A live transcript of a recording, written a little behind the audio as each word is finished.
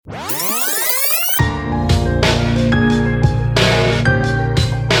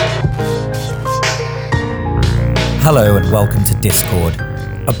Hello and welcome to Discord,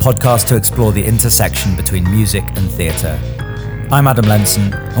 a podcast to explore the intersection between music and theatre. I'm Adam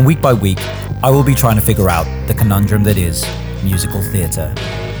Lenson, and week by week, I will be trying to figure out the conundrum that is musical theatre.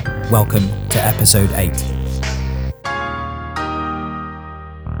 Welcome to episode 8.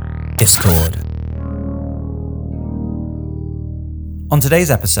 Discord. On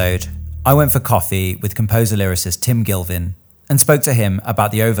today's episode, I went for coffee with composer-lyricist Tim Gilvin and spoke to him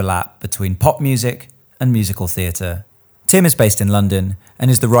about the overlap between pop music and musical theatre. Tim is based in London and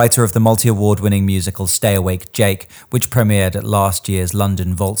is the writer of the multi-award-winning musical Stay Awake Jake, which premiered at last year's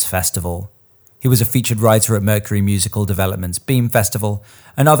London Vaults Festival. He was a featured writer at Mercury Musical Development's Beam Festival,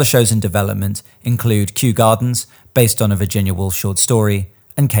 and other shows in development include Kew Gardens, based on a Virginia Woolf short story,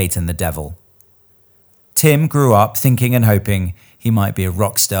 and Kate and the Devil. Tim grew up thinking and hoping he might be a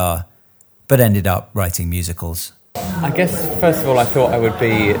rock star, but ended up writing musicals. I guess, first of all, I thought I would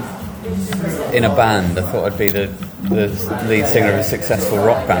be in a band. I thought I'd be the lead singer of a successful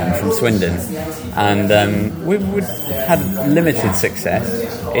rock band from Swindon. And we had limited success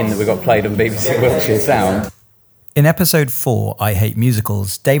in that we got played on BBC Wiltshire Sound. In episode 4, I Hate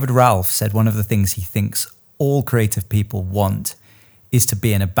Musicals, David Ralph said one of the things he thinks all creative people want is to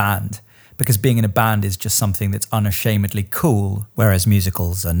be in a band, because being in a band is just something that's unashamedly cool, whereas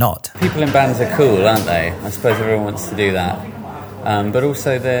musicals are not. People in bands are cool, aren't they? I suppose everyone wants to do that. But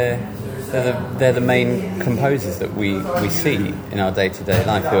also they're the main composers that we see in our day-to-day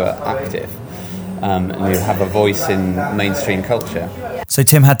life who are active and who have a voice in mainstream culture. So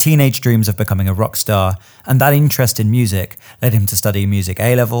Tim had teenage dreams of becoming a rock star, and that interest in music led him to study music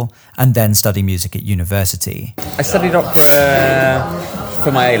A-level and then study music at university. I studied opera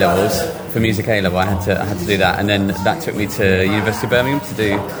for my A-levels, for music A-level. I had to do that, and then that took me to University of Birmingham to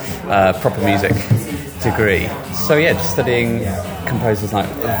do proper music degree. So yeah, just studying composers like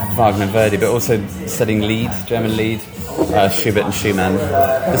Wagner and Verdi, but also studying Lied, German Lied, Schubert and Schumann,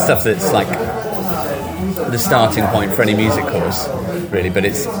 the stuff that's like the starting point for any music course, really. But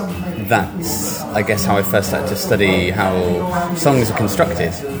that's I guess how I first started to study how songs are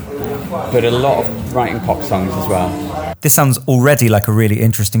constructed, but a lot of writing pop songs as well. This sounds already like a really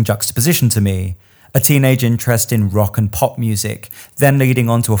interesting juxtaposition to me. A teenage interest in rock and pop music, then leading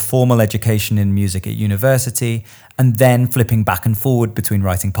on to a formal education in music at university, and then flipping back and forward between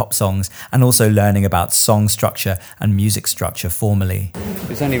writing pop songs and also learning about song structure and music structure formally. It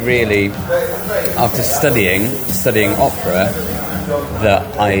was only really after studying opera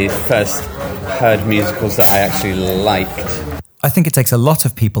that I first heard musicals that I actually liked. I think it takes a lot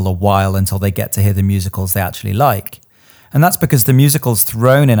of people a while until they get to hear the musicals they actually like. And that's because the musicals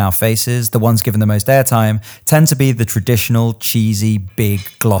thrown in our faces, the ones given the most airtime, tend to be the traditional, cheesy, big,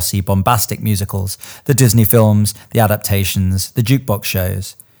 glossy, bombastic musicals, the Disney films, the adaptations, the jukebox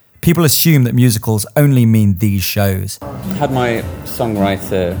shows. People assume that musicals only mean these shows. I had my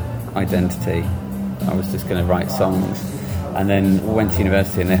songwriter identity. I was just going to write songs. And then went to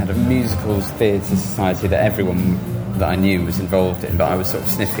university and they had a musicals theatre society that everyone that I knew was involved in, but I was sort of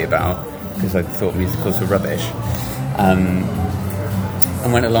sniffy about because I thought musicals were rubbish.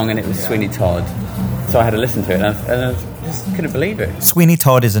 And went along and it was Sweeney Todd. So I had to listen to it and I just couldn't believe it. Sweeney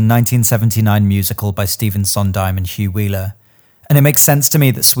Todd is a 1979 musical by Stephen Sondheim and Hugh Wheeler. And it makes sense to me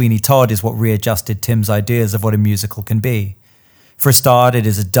that Sweeney Todd is what readjusted Tim's ideas of what a musical can be. For a start, it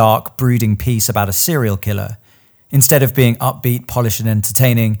is a dark, brooding piece about a serial killer. Instead of being upbeat, polished and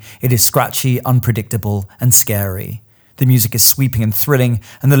entertaining, it is scratchy, unpredictable and scary. The music is sweeping and thrilling,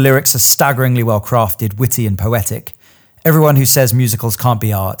 and the lyrics are staggeringly well crafted, witty and poetic. Everyone who says musicals can't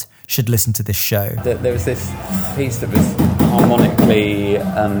be art should listen to this show. There was this piece that was harmonically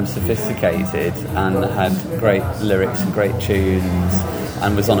sophisticated and had great lyrics and great tunes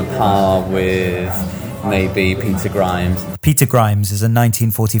and was on a par with maybe Peter Grimes. Peter Grimes is a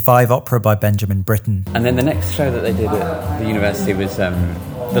 1945 opera by Benjamin Britten. And then the next show that they did at the university was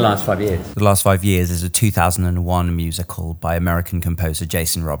The Last 5 Years. The Last 5 Years is a 2001 musical by American composer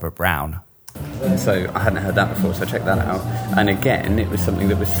Jason Robert Brown. So I hadn't heard that before, so I checked that out. And again, it was something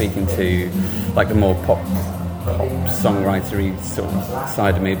that was speaking to like the more pop songwritery sort of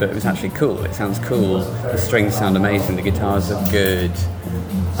side of me, but it was actually cool. It sounds cool. The strings sound amazing. The guitars are good.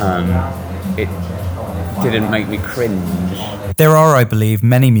 It didn't make me cringe. There are, I believe,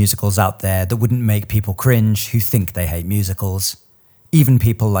 many musicals out there that wouldn't make people cringe who think they hate musicals. Even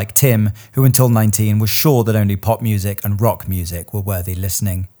people like Tim, who until 19 was sure that only pop music and rock music were worthy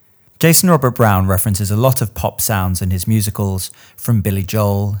listening. Jason Robert Brown references a lot of pop sounds in his musicals, from Billy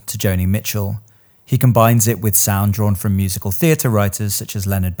Joel to Joni Mitchell. He combines it with sound drawn from musical theatre writers such as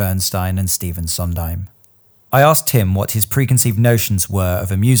Leonard Bernstein and Stephen Sondheim. I asked Tim what his preconceived notions were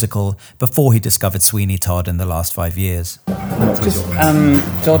of a musical before he discovered Sweeney Todd in the last 5 years. Just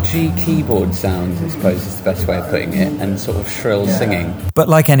dodgy keyboard sounds, I suppose, is the best way of putting it, and sort of shrill singing. But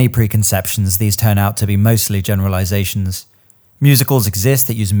like any preconceptions, these turn out to be mostly generalizations. Musicals exist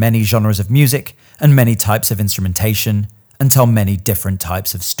that use many genres of music and many types of instrumentation and tell many different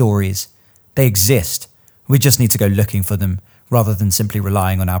types of stories. They exist. We just need to go looking for them rather than simply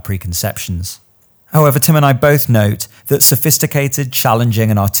relying on our preconceptions. However, Tim and I both note that sophisticated, challenging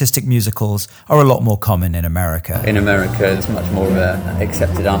and artistic musicals are a lot more common in America. In America, it's much more of an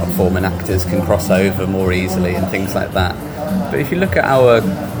accepted art form and actors can cross over more easily and things like that. But if you look at our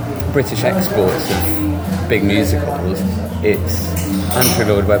British exports of big musicals, it's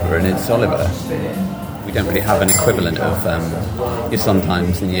Andrew Lloyd Webber and it's Oliver. We don't really have an equivalent of your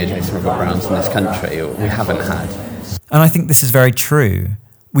Sondheims and your Jason Robert Browns in this country, or we haven't had. And I think this is very true.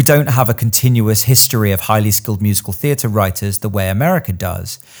 We don't have a continuous history of highly skilled musical theatre writers the way America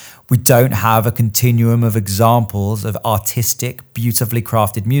does. We don't have a continuum of examples of artistic, beautifully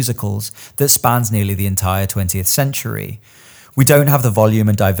crafted musicals that spans nearly the entire 20th century. We don't have the volume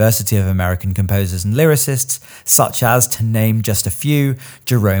and diversity of American composers and lyricists, such as, to name just a few,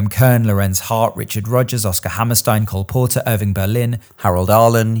 Jerome Kern, Lorenz Hart, Richard Rodgers, Oscar Hammerstein, Cole Porter, Irving Berlin, Harold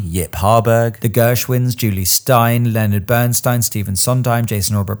Arlen, Yip Harburg, the Gershwins, Julie Stein, Leonard Bernstein, Stephen Sondheim,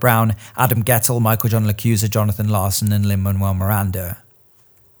 Jason Robert Brown, Adam Gettel, Michael John LaChiusa, Jonathan Larson, and Lin-Manuel Miranda.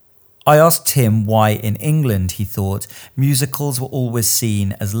 I asked Tim why in England he thought musicals were always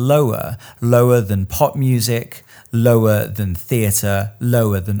seen as lower than pop music, lower than theatre,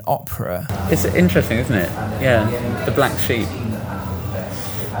 lower than opera. It's interesting, isn't it? Yeah, the black sheep.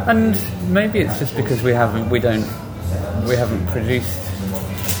 And maybe it's just because we haven't produced,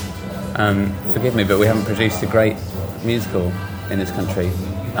 forgive me, but we haven't produced a great musical in this country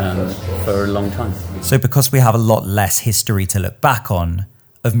for a long time. So because we have a lot less history to look back on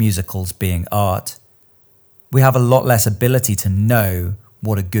of musicals being art, we have a lot less ability to know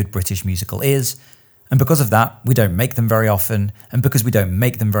what a good British musical is, and because of that, we don't make them very often, and because we don't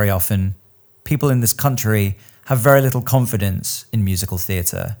make them very often, people in this country have very little confidence in musical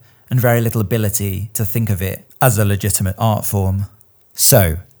theatre, and very little ability to think of it as a legitimate art form.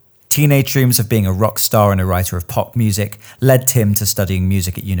 So, teenage dreams of being a rock star and a writer of pop music led Tim to studying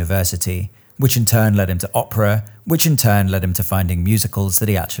music at university, which in turn led him to opera, which in turn led him to finding musicals that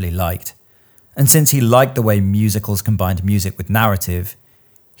he actually liked. And since he liked the way musicals combined music with narrative,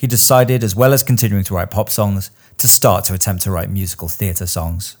 he decided, as well as continuing to write pop songs, to start to attempt to write musical theatre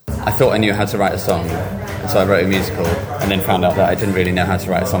songs. I thought I knew how to write a song, so I wrote a musical, and then found out that I didn't really know how to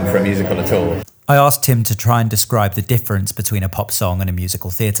write a song for a musical at all. I asked him to try and describe the difference between a pop song and a musical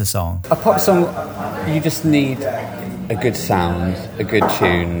theatre song. A pop song, you just need a good sound, a good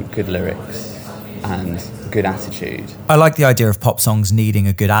tune, good lyrics, and good attitude. I like the idea of pop songs needing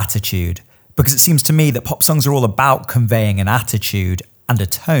a good attitude, because it seems to me that pop songs are all about conveying an attitude and a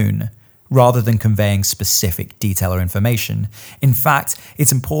tone, rather than conveying specific detail or information. In fact,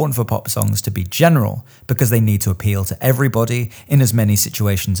 it's important for pop songs to be general, because they need to appeal to everybody in as many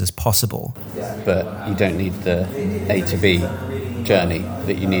situations as possible. But you don't need the A to B journey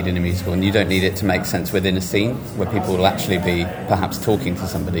that you need in a musical, and you don't need it to make sense within a scene where people will actually be perhaps talking to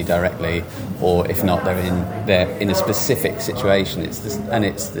somebody directly, or if not, they're in a specific situation. It's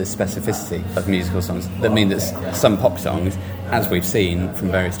the specificity of musical songs that mean that some pop songs, as we've seen from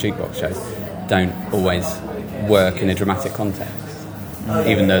various jukebox shows, don't always work in a dramatic context,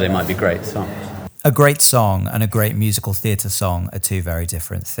 even though they might be great songs. A great song and a great musical theatre song are two very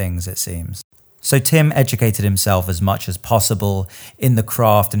different things, it seems. So Tim educated himself as much as possible in the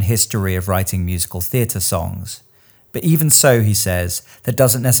craft and history of writing musical theatre songs. But even so, he says, that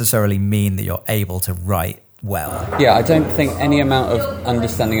doesn't necessarily mean that you're able to write well. Yeah, I don't think any amount of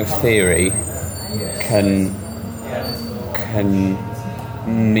understanding of theory can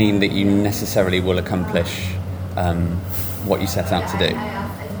mean that you necessarily will accomplish what you set out to do.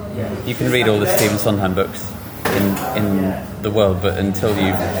 You can read all the Stephen Sondheim books in the world, but until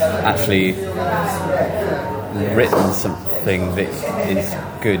you've actually written something that is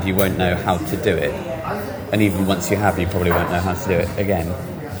good, you won't know how to do it. And even once you have, you probably won't know how to do it again.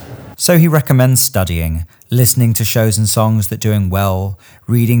 So he recommends studying, listening to shows and songs that are doing well,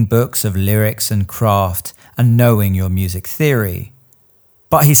 reading books of lyrics and craft, and knowing your music theory.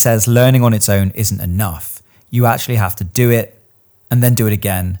 But he says learning on its own isn't enough. You actually have to do it, and then do it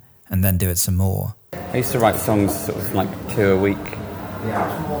again, and then do it some more. I used to write songs sort of like 2 a week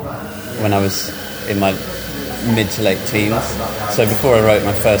when I was in my mid to late teens. So before I wrote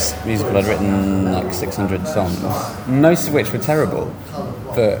my first musical, I'd written like 600 songs, most of which were terrible.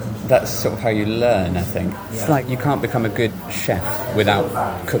 but that's sort of how you learn, I think. It's like you can't become a good chef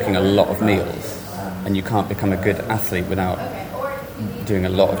without cooking a lot of meals, and you can't become a good athlete without doing a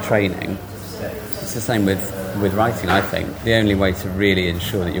lot of training. It's the same with writing, I think. The only way to really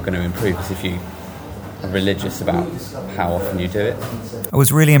ensure that you're going to improve is if you are religious about how often you do it. I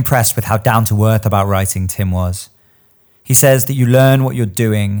was really impressed with how down-to-earth about writing Tim was. He says that you learn what you're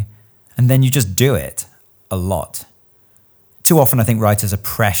doing and then you just do it a lot. Too often I think writers are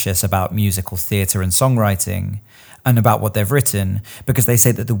precious about musical theatre and songwriting and about what they've written because they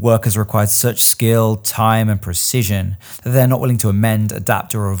say that the work has required such skill, time and precision that they're not willing to amend,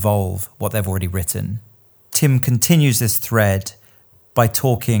 adapt or evolve what they've already written. Tim continues this thread by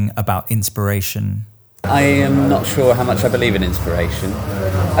talking about inspiration. I am not sure how much I believe in inspiration.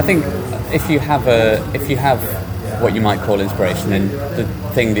 I think if you have what you might call inspiration, then the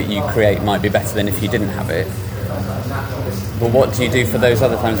thing that you create might be better than if you didn't have it. But what do you do for those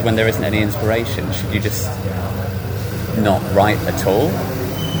other times when there isn't any inspiration? Should you just not write at all?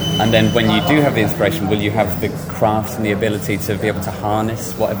 And then when you do have the inspiration, will you have the craft and the ability to be able to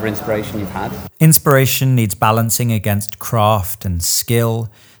harness whatever inspiration you've had? Inspiration needs balancing against craft and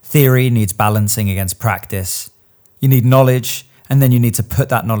skill. Theory needs balancing against practice. You need knowledge, and then you need to put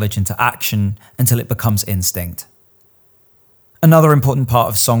that knowledge into action until it becomes instinct. Another important part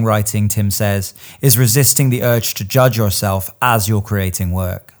of songwriting, Tim says, is resisting the urge to judge yourself as you're creating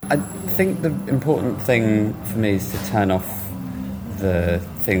work. I think the important thing for me is to turn off the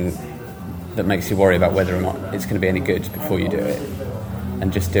thing that makes you worry about whether or not it's going to be any good before you do it,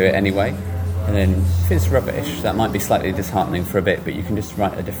 and just do it anyway. And then if it's rubbish, that might be slightly disheartening for a bit, but you can just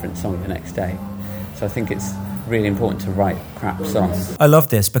write a different song the next day. So I think it's really important to write crap songs. I love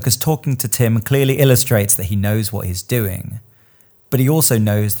this because talking to Tim clearly illustrates that he knows what he's doing. But he also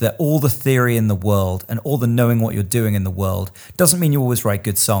knows that all the theory in the world and all the knowing what you're doing in the world doesn't mean you always write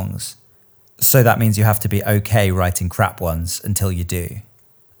good songs. So that means you have to be okay writing crap ones until you do.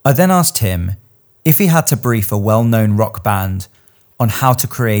 I then asked him if he had to brief a well-known rock band on how to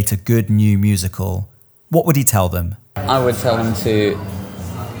create a good new musical, what would he tell them? I would tell them to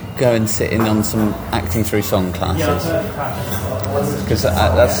go and sit in on some acting through song classes, because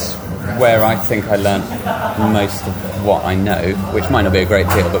that's where I think I learnt most of what I know, which might not be a great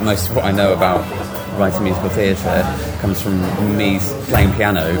deal, but most of what I know about writing musical theatre comes from me playing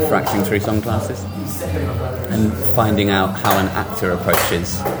piano for acting through song classes and finding out how an actor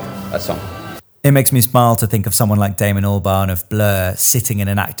approaches a song. It makes me smile to think of someone like Damon Albarn of Blur sitting in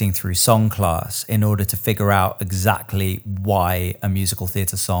an acting through song class in order to figure out exactly why a musical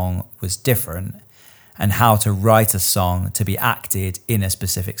theatre song was different and how to write a song to be acted in a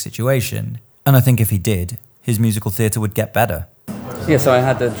specific situation. And I think if he did, his musical theatre would get better. Yeah, so I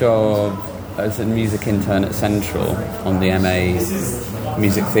had a job as a music intern at Central on the MA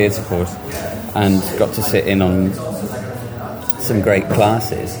Music Theatre course and got to sit in on some great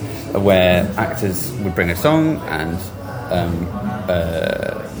classes where actors would bring a song and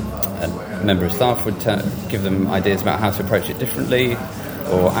a member of staff would give them ideas about how to approach it differently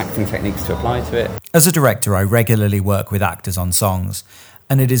or acting techniques to apply to it. As a director, I regularly work with actors on songs,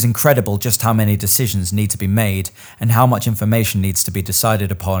 and it is incredible just how many decisions need to be made and how much information needs to be decided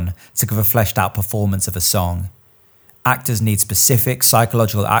upon to give a fleshed out performance of a song. Actors need specific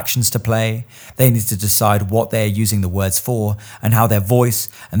psychological actions to play. They need to decide what they are using the words for and how their voice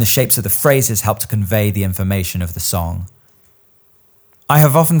and the shapes of the phrases help to convey the information of the song. I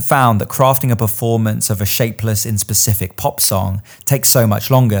have often found that crafting a performance of a shapeless, inspecific pop song takes so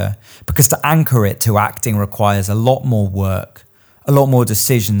much longer because to anchor it to acting requires a lot more work. A lot more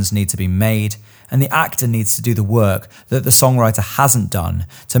decisions need to be made, and the actor needs to do the work that the songwriter hasn't done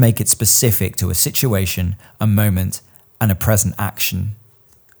to make it specific to a situation, a moment, and a present action.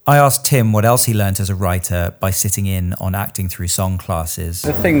 I asked Tim what else he learnt as a writer by sitting in on acting through song classes.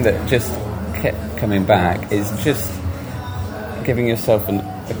 The thing that just kept coming back is just giving yourself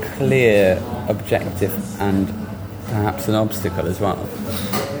a clear objective and perhaps an obstacle as well.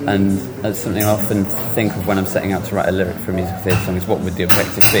 And that's something I often think of when I'm setting out to write a lyric for a musical theatre song, is what would the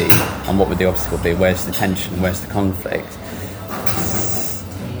objective be and what would the obstacle be? Where's the tension? Where's the conflict?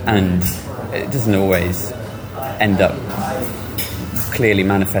 And it doesn't always end up clearly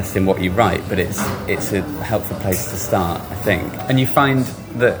manifesting what you write, but it's a helpful place to start, I think. And you find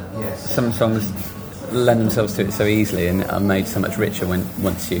that some songs lend themselves to it so easily and are made so much richer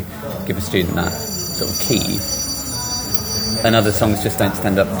once you give a student that sort of key. And other songs just don't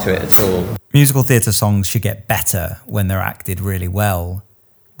stand up to it at all. Musical theatre songs should get better when they're acted really well,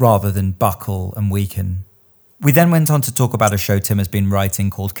 rather than buckle and weaken. We then went on to talk about a show Tim has been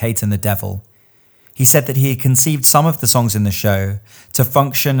writing called Kate and the Devil. he said that he had conceived some of the songs in the show to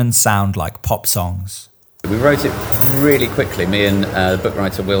function and sound like pop songs. We wrote it really quickly. Me and the book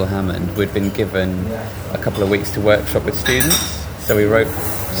writer Will Hammond, we'd been given a couple of weeks to workshop with students, so we wrote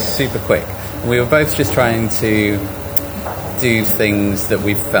super quick. And we were both just trying to do things that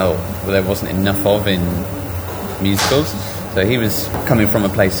we felt there wasn't enough of in musicals. So he was coming from a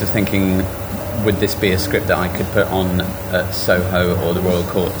place of thinking, would this be a script that I could put on at Soho or the Royal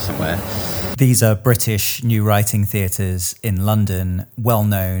Court or somewhere? These are British new writing theatres in London, well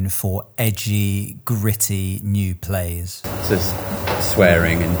known for edgy, gritty new plays. So there's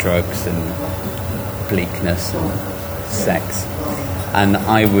swearing and drugs and bleakness and sex. And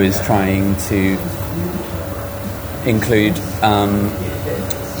I was trying to include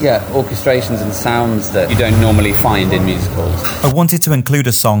orchestrations and sounds that you don't normally find in musicals. I wanted to include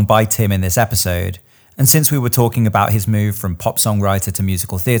a song by Tim in this episode, and since we were talking about his move from pop songwriter to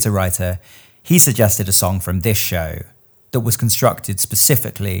musical theatre writer, he suggested a song from this show that was constructed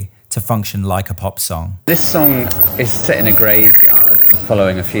specifically to function like a pop song. This song is set in a graveyard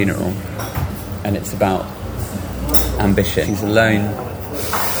following a funeral, and it's about ambition. He's alone,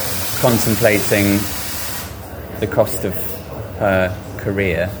 contemplating the cost of her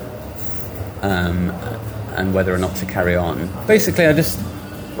career and whether or not to carry on. Basically, I just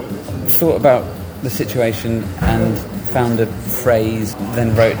thought about the situation and found a phrase,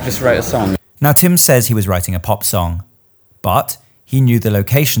 then wrote a song. Now, Tim says he was writing a pop song, but he knew the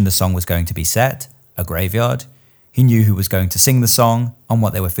location the song was going to be set, a graveyard. He knew who was going to sing the song and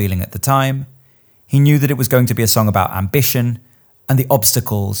what they were feeling at the time. He knew that it was going to be a song about ambition and the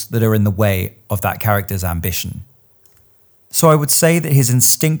obstacles that are in the way of that character's ambition. So I would say that his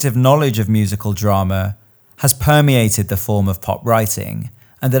instinctive knowledge of musical drama has permeated the form of pop writing,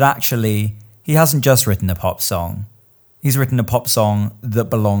 and that actually he hasn't just written a pop song. He's written a pop song that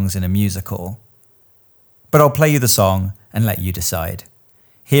belongs in a musical. But I'll play you the song and let you decide.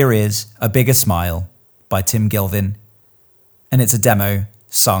 Here is A Bigger Smile by Tim Gilvin, and it's a demo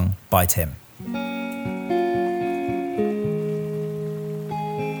sung by Tim.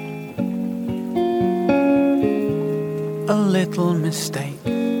 A little mistake,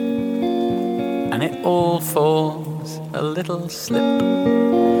 and it all falls, a little slip,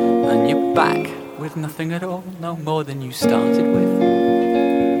 and you're back with nothing at all, no more than you started with,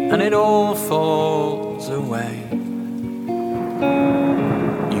 and it all falls away.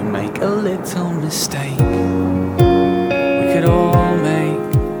 You make a little mistake, we could all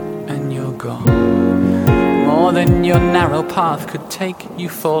make, and you're gone. More than your narrow path could take,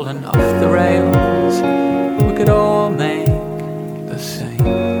 you've fallen off the rails. We could all make the same.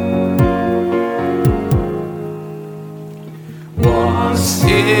 Was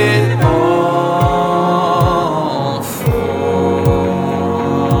it all for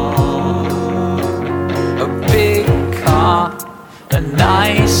a big car, a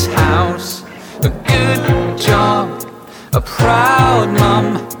nice house, a good job, a proud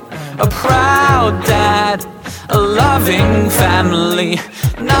mum, a proud dad, a loving family,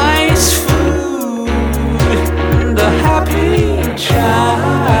 nice food, and a happy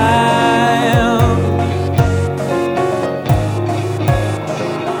child?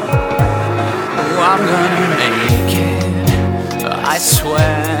 Oh, I'm gonna make it, I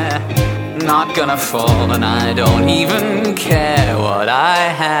swear. Not gonna fall, and I don't even care what I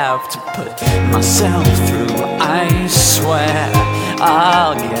have to put myself through. I swear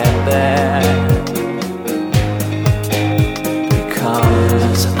I'll get there,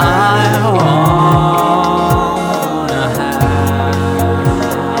 because I wanna have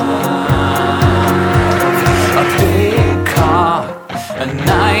a big car, a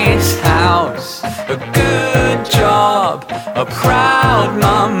nice house, a good job, a proud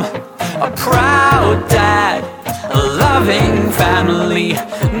mum, a proud dad, a loving family,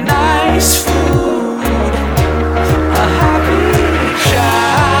 nice food, a happy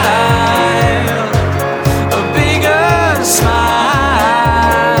child, a bigger smile,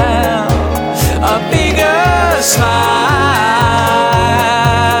 a bigger smile.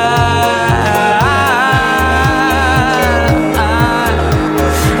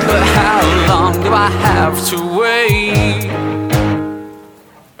 But how long do I have to wait?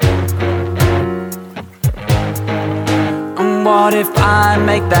 What if I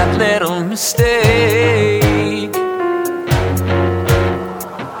make that little mistake?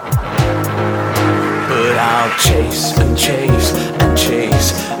 But I'll chase and chase and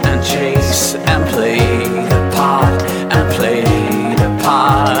chase and chase and play the part and play the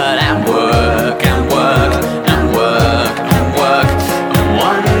part and work and work and work and work. And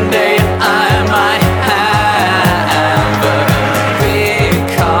one day I might have a big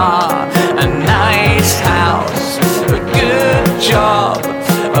car, a nice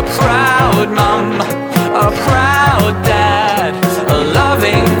a proud mum, a proud dad, a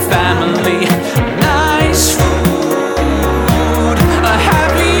loving family, nice food, a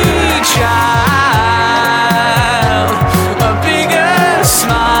happy child, a bigger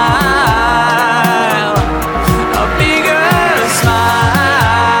smile, a bigger smile,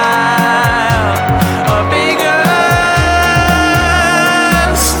 a bigger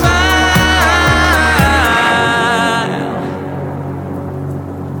smile.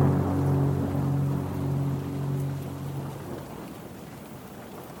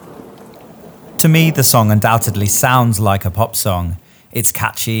 To me, the song undoubtedly sounds like a pop song. It's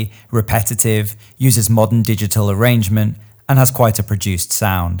catchy, repetitive, uses modern digital arrangement, and has quite a produced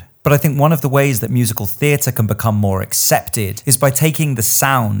sound. But I think one of the ways that musical theatre can become more accepted is by taking the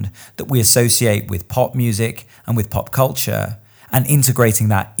sound that we associate with pop music and with pop culture and integrating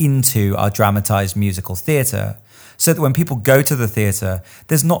that into our dramatised musical theatre, so that when people go to the theatre,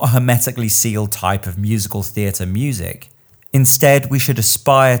 there's not a hermetically sealed type of musical theatre music. Instead, we should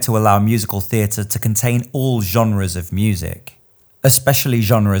aspire to allow musical theatre to contain all genres of music, especially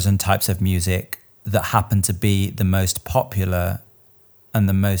genres and types of music that happen to be the most popular and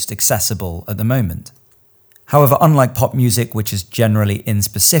the most accessible at the moment. However, unlike pop music, which is generally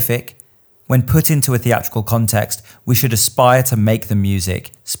inspecific, when put into a theatrical context, we should aspire to make the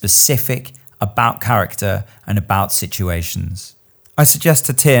music specific, about character, and about situations. I suggest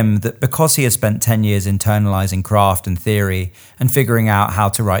to Tim that because he has spent 10 years internalising craft and theory and figuring out how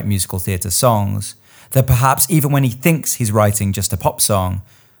to write musical theatre songs, that perhaps even when he thinks he's writing just a pop song,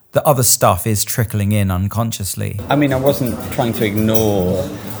 the other stuff is trickling in unconsciously. I mean, I wasn't trying to ignore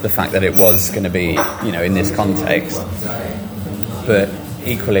the fact that it was going to be, in this context, but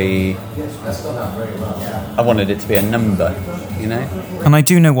equally, I wanted it to be a number, And I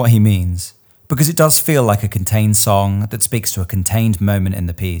do know what he means, because it does feel like a contained song that speaks to a contained moment in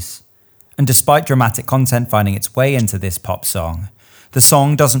the piece. And despite dramatic content finding its way into this pop song, the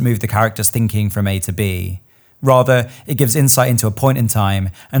song doesn't move the character's thinking from A to B. Rather, it gives insight into a point in time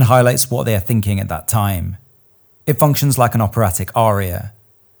and highlights what they are thinking at that time. It functions like an operatic aria.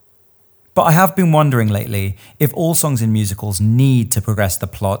 But I have been wondering lately if all songs in musicals need to progress the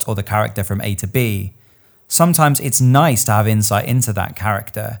plot or the character from A to B. Sometimes it's nice to have insight into that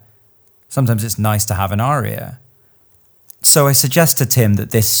character. Sometimes it's nice to have an aria. So I suggest to Tim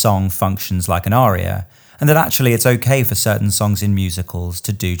that this song functions like an aria, and that actually it's okay for certain songs in musicals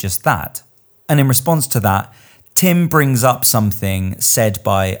to do just that. And in response to that, Tim brings up something said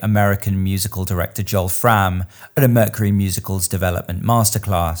by American musical director Joel Frahm at a Mercury Musicals development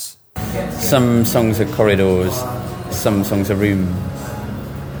masterclass. Some songs are corridors, some songs are room,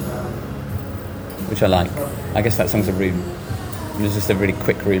 which I like. I guess that song's a room. It's just a really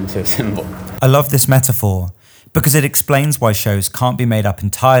quick room to assemble. I love this metaphor because it explains why shows can't be made up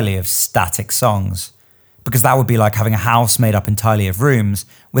entirely of static songs, because that would be like having a house made up entirely of rooms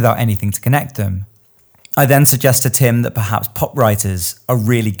without anything to connect them. I then suggest to Tim that perhaps pop writers are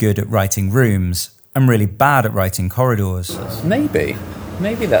really good at writing rooms and really bad at writing corridors. Maybe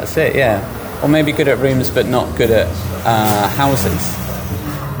that's it, yeah. Or maybe good at rooms but not good at houses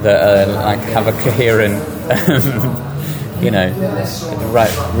that have a coherent,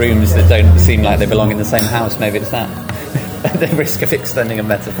 right rooms that don't seem like they belong in the same house. Maybe it's that. The risk of extending a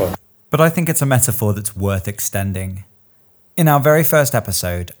metaphor. But I think it's a metaphor that's worth extending. In our very first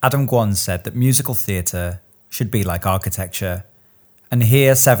episode, Adam Gwon said that musical theatre should be like architecture. And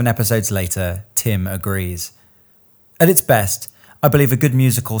here, 7 episodes later, Tim agrees. At its best, I believe a good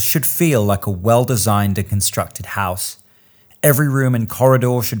musical should feel like a well-designed and constructed house. Every room and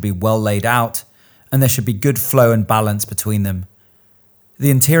corridor should be well laid out, and there should be good flow and balance between them.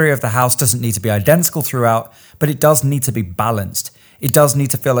 The interior of the house doesn't need to be identical throughout, but it does need to be balanced. It does need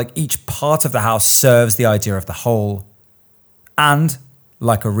to feel like each part of the house serves the idea of the whole. And,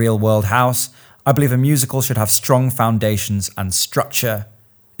 like a real-world house, I believe a musical should have strong foundations and structure.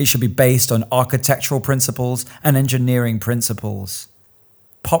 It should be based on architectural principles and engineering principles.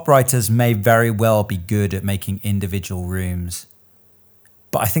 Pop writers may very well be good at making individual rooms.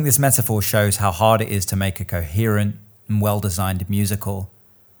 But I think this metaphor shows how hard it is to make a coherent and well-designed musical,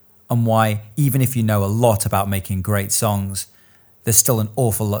 and why, even if you know a lot about making great songs, there's still an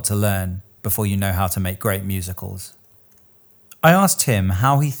awful lot to learn before you know how to make great musicals. I asked him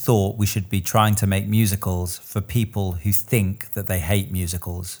how he thought we should be trying to make musicals for people who think that they hate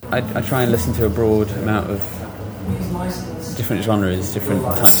musicals. I try and listen to a broad amount of different genres, different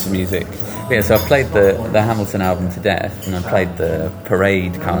types of music. Yeah, so I played the Hamilton album to death, and I played the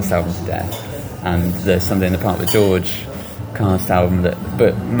Parade cast album to death, and the Sunday in the Park with George Cast album,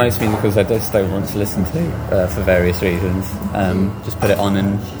 but most musicals I just don't want to listen to for various reasons. Just put it on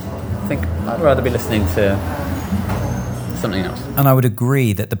and think I'd rather be listening to something else. And I would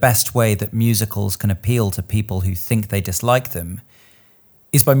agree that the best way that musicals can appeal to people who think they dislike them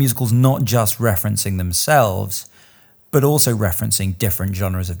is by musicals not just referencing themselves, but also referencing different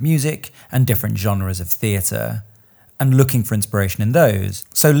genres of music and different genres of theatre, and looking for inspiration in those.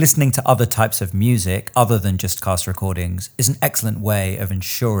 So listening to other types of music other than just cast recordings is an excellent way of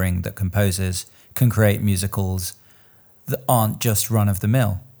ensuring that composers can create musicals that aren't just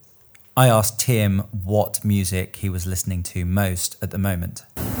run-of-the-mill. I asked Tim what music he was listening to most at the moment.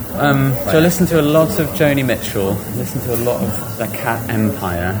 So I listen to a lot of Joni Mitchell, I listen to a lot of the Cat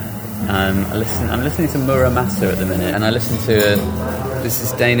Empire. I'm listening to Muramasa at the minute, and I listen to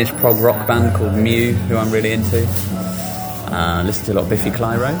this Danish prog rock band called Mew, who I'm really into. I listen to a lot of Biffy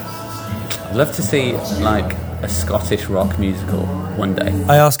Clyro. I'd love to see like a Scottish rock musical one day.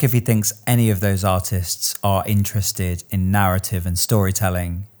 I ask if he thinks any of those artists are interested in narrative and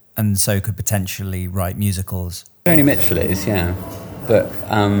storytelling, and so could potentially write musicals. Joni Mitchell is, yeah, but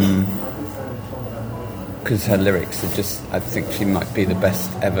because her lyrics are just, I think she might be the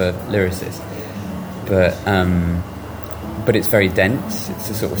best ever lyricist. But it's very dense. It's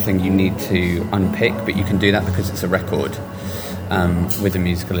the sort of thing you need to unpick, but you can do that because it's a record. With a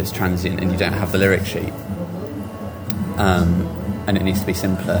musical, it's transient and you don't have the lyric sheet. And it needs to be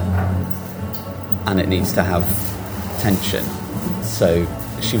simpler. And it needs to have tension. So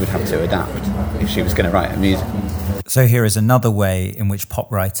she would have to adapt if she was going to write a musical. So here is another way in which pop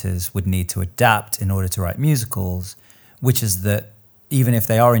writers would need to adapt in order to write musicals, which is that even if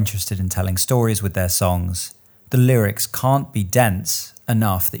they are interested in telling stories with their songs, the lyrics can't be dense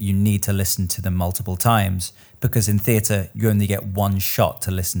enough that you need to listen to them multiple times, because in theatre you only get one shot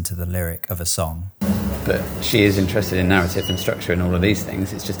to listen to the lyric of a song. But she is interested in narrative and structure and all of these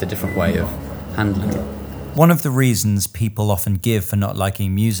things. It's just a different way of handling it. One of the reasons people often give for not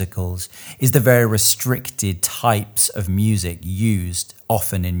liking musicals is the very restricted types of music used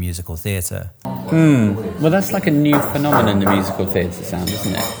often in musical theatre. Well, that's like a new phenomenon in the musical theatre sound,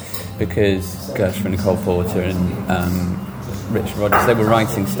 isn't it? Because Gershwin and Cole Porter and Richard Rodgers, they were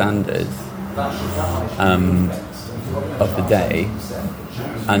writing standards of the day,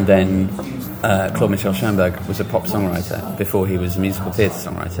 and then Claude Michel Schoenberg was a pop songwriter before he was a musical theatre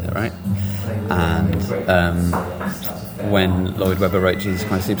songwriter, right? And when Lloyd Webber wrote Jesus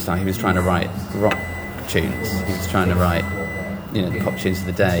Christ Superstar, he was trying to write rock tunes. He was trying to write, the pop tunes of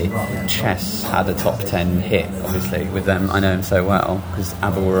the day. Chess had a top 10 hit, obviously, with them. I know him so well, because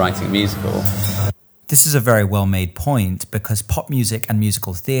ABBA were writing a musical. This is a very well-made point, because pop music and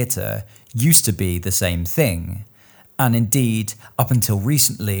musical theatre used to be the same thing, and indeed, up until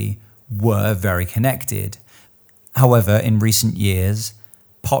recently, were very connected. However, in recent years,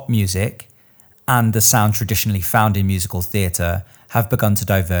 pop music and the sound traditionally found in musical theatre have begun to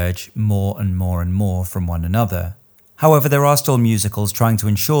diverge more and more and more from one another. However, there are still musicals trying to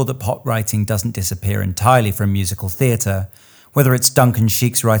ensure that pop writing doesn't disappear entirely from musical theatre, whether it's Duncan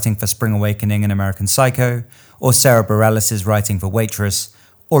Sheik's writing for Spring Awakening and American Psycho, or Sarah Bareilles' writing for Waitress,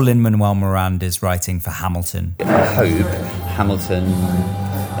 or Lin-Manuel Miranda's writing for Hamilton. I hope Hamilton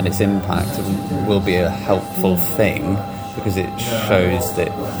and its impact will be a helpful thing, because it shows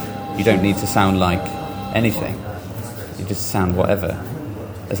that you don't need to sound like anything. You just sound whatever,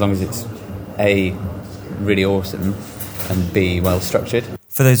 as long as it's A, really awesome, and B, well structured.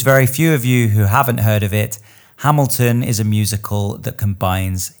 For those very few of you who haven't heard of it, Hamilton is a musical that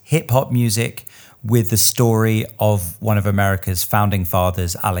combines hip-hop music with the story of one of America's founding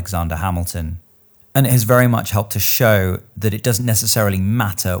fathers, Alexander Hamilton. And it has very much helped to show that it doesn't necessarily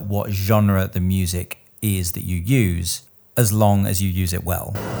matter what genre the music is that you use, as long as you use it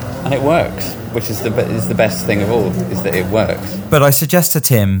well. And it works, which is the best thing of all, is that it works. But I suggest to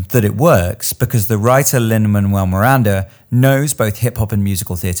Tim that it works because the writer Lin-Manuel Miranda knows both hip-hop and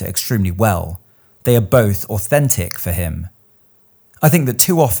musical theatre extremely well. They are both authentic for him. I think that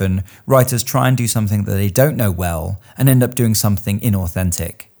too often, writers try and do something that they don't know well and end up doing something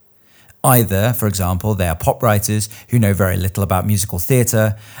inauthentic. Either, for example, they are pop writers who know very little about musical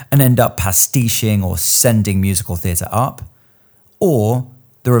theatre and end up pastiching or sending musical theatre up, or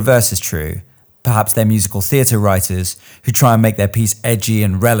the reverse is true. Perhaps they're musical theatre writers who try and make their piece edgy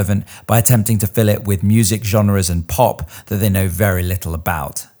and relevant by attempting to fill it with music genres and pop that they know very little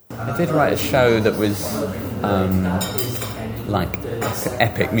about. I did write a show that was like an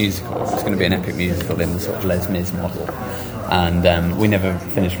epic musical. It was going to be an epic musical in the sort of Les Mis model. And we never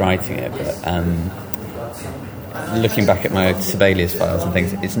finished writing it, but looking back at my Sibelius files and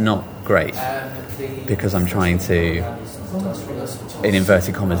things, it's not great because I'm trying to in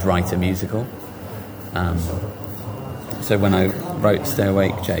inverted commas, write a musical. So when I wrote Stay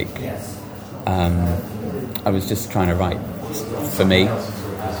Awake, Jake, I was just trying to write for me.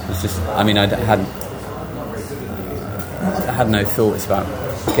 It was just, I mean, I had no thoughts about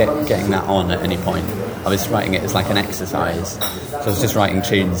getting that on at any point. I was writing it as like an exercise. So I was just writing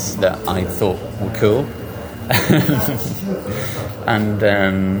tunes that I thought were cool. And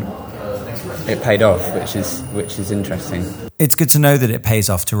it paid off, which is interesting. It's good to know that it pays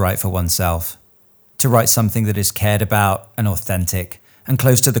off to write for oneself, to write something that is cared about and authentic and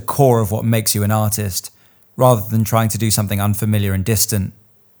close to the core of what makes you an artist, rather than trying to do something unfamiliar and distant.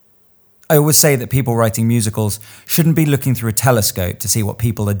 I always say that people writing musicals shouldn't be looking through a telescope to see what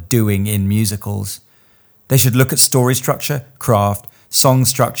people are doing in musicals. They should look at story structure, craft, song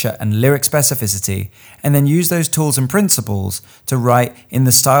structure and lyric specificity, and then use those tools and principles to write in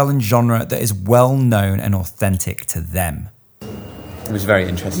the style and genre that is well known and authentic to them. It was very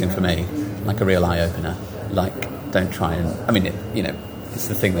interesting for me, like a real eye-opener. Like, don't try and... I mean, it's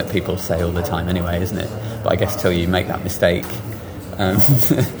the thing that people say all the time anyway, isn't it? But I guess till you make that mistake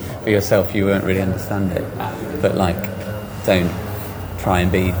for yourself, you won't really understand it. But, like, don't try and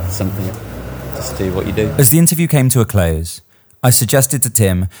be something. Just do what you do. As the interview came to a close, I suggested to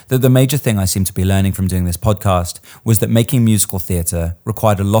Tim that the major thing I seemed to be learning from doing this podcast was that making musical theatre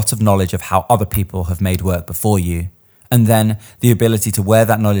required a lot of knowledge of how other people have made work before you, and then the ability to wear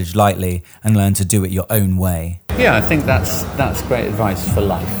that knowledge lightly and learn to do it your own way. Yeah, I think that's great advice for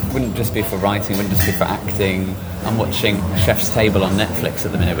life. It wouldn't just be for writing, it wouldn't just be for acting. I'm watching Chef's Table on Netflix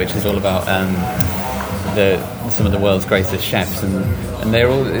at the minute, which is all about some of the world's greatest chefs, and they're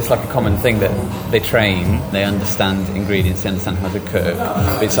all, it's like a common thing that they train, they understand ingredients, they understand how to cook,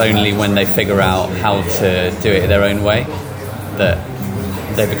 but it's only when they figure out how to do it their own way that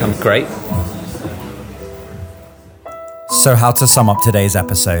they become great. So how to sum up today's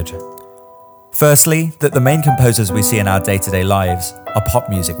episode? Firstly, that the main composers we see in our day-to-day lives are pop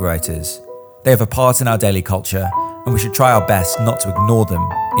music writers. They have a part in our daily culture, and we should try our best not to ignore them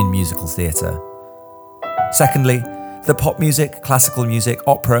in musical theatre. Secondly, that pop music, classical music,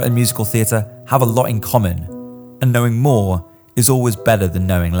 opera and musical theatre have a lot in common, and knowing more is always better than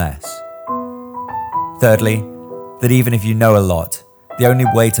knowing less. Thirdly, that even if you know a lot, the only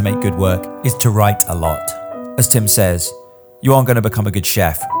way to make good work is to write a lot. As Tim says, you aren't going to become a good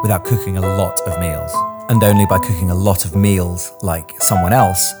chef without cooking a lot of meals. And only by cooking a lot of meals like someone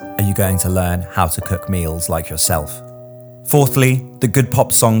else are you going to learn how to cook meals like yourself. Fourthly, the good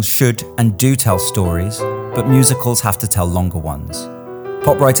pop songs should and do tell stories, but musicals have to tell longer ones.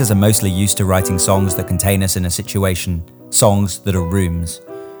 Pop writers are mostly used to writing songs that contain us in a situation, songs that are rooms.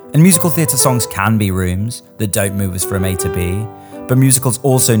 And musical theatre songs can be rooms that don't move us from A to B, but musicals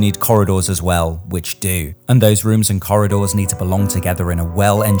also need corridors as well, which do. And those rooms and corridors need to belong together in a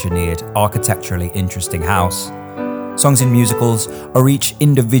well-engineered, architecturally interesting house. Songs in musicals are each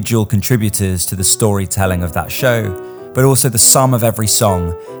individual contributors to the storytelling of that show, but also the sum of every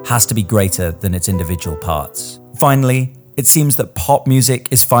song has to be greater than its individual parts. Finally, it seems that pop music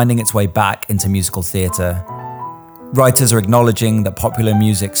is finding its way back into musical theatre. Writers are acknowledging that popular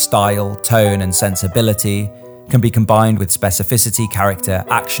music's style, tone, and sensibility can be combined with specificity, character,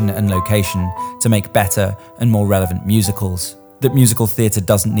 action, and location to make better and more relevant musicals. That musical theatre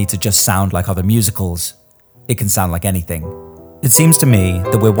doesn't need to just sound like other musicals. It can sound like anything. It seems to me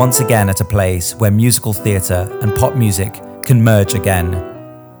that we're once again at a place where musical theatre and pop music can merge again,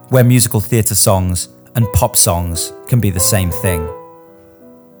 where musical theatre songs and pop songs can be the same thing.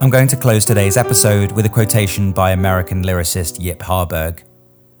 I'm going to close today's episode with a quotation by American lyricist Yip Harburg,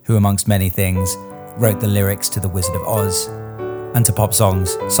 who amongst many things wrote the lyrics to The Wizard of Oz and to pop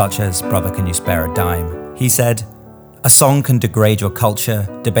songs such as Brother Can You Spare a Dime. He said, "A song can degrade your culture,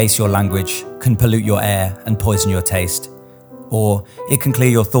 debase your language, can pollute your air and poison your taste. Or it can clear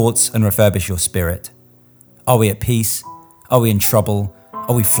your thoughts and refurbish your spirit. Are we at peace? Are we in trouble?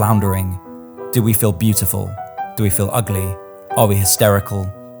 Are we floundering? Do we feel beautiful? Do we feel ugly? Are we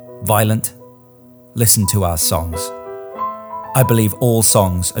hysterical? Violent? Listen to our songs." I believe all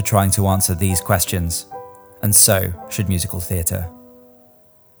songs are trying to answer these questions, and so should musical theatre.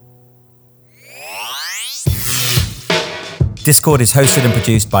 Discord is hosted and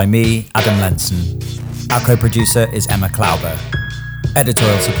produced by me, Adam Lenson. Our co-producer is Emma Klauber.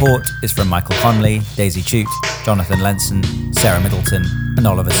 Editorial support is from Michael Conley, Daisy Chute, Jonathan Lenson, Sarah Middleton, and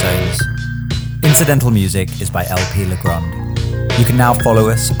Oliver Soames. Incidental music is by LP Legrand. You can now follow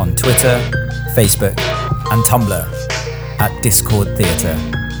us on Twitter, Facebook, and Tumblr at Discord Theatre.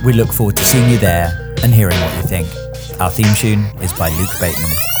 We look forward to seeing you there and hearing what you think. Our theme tune is by Luke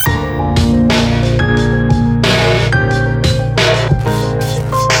Bateman.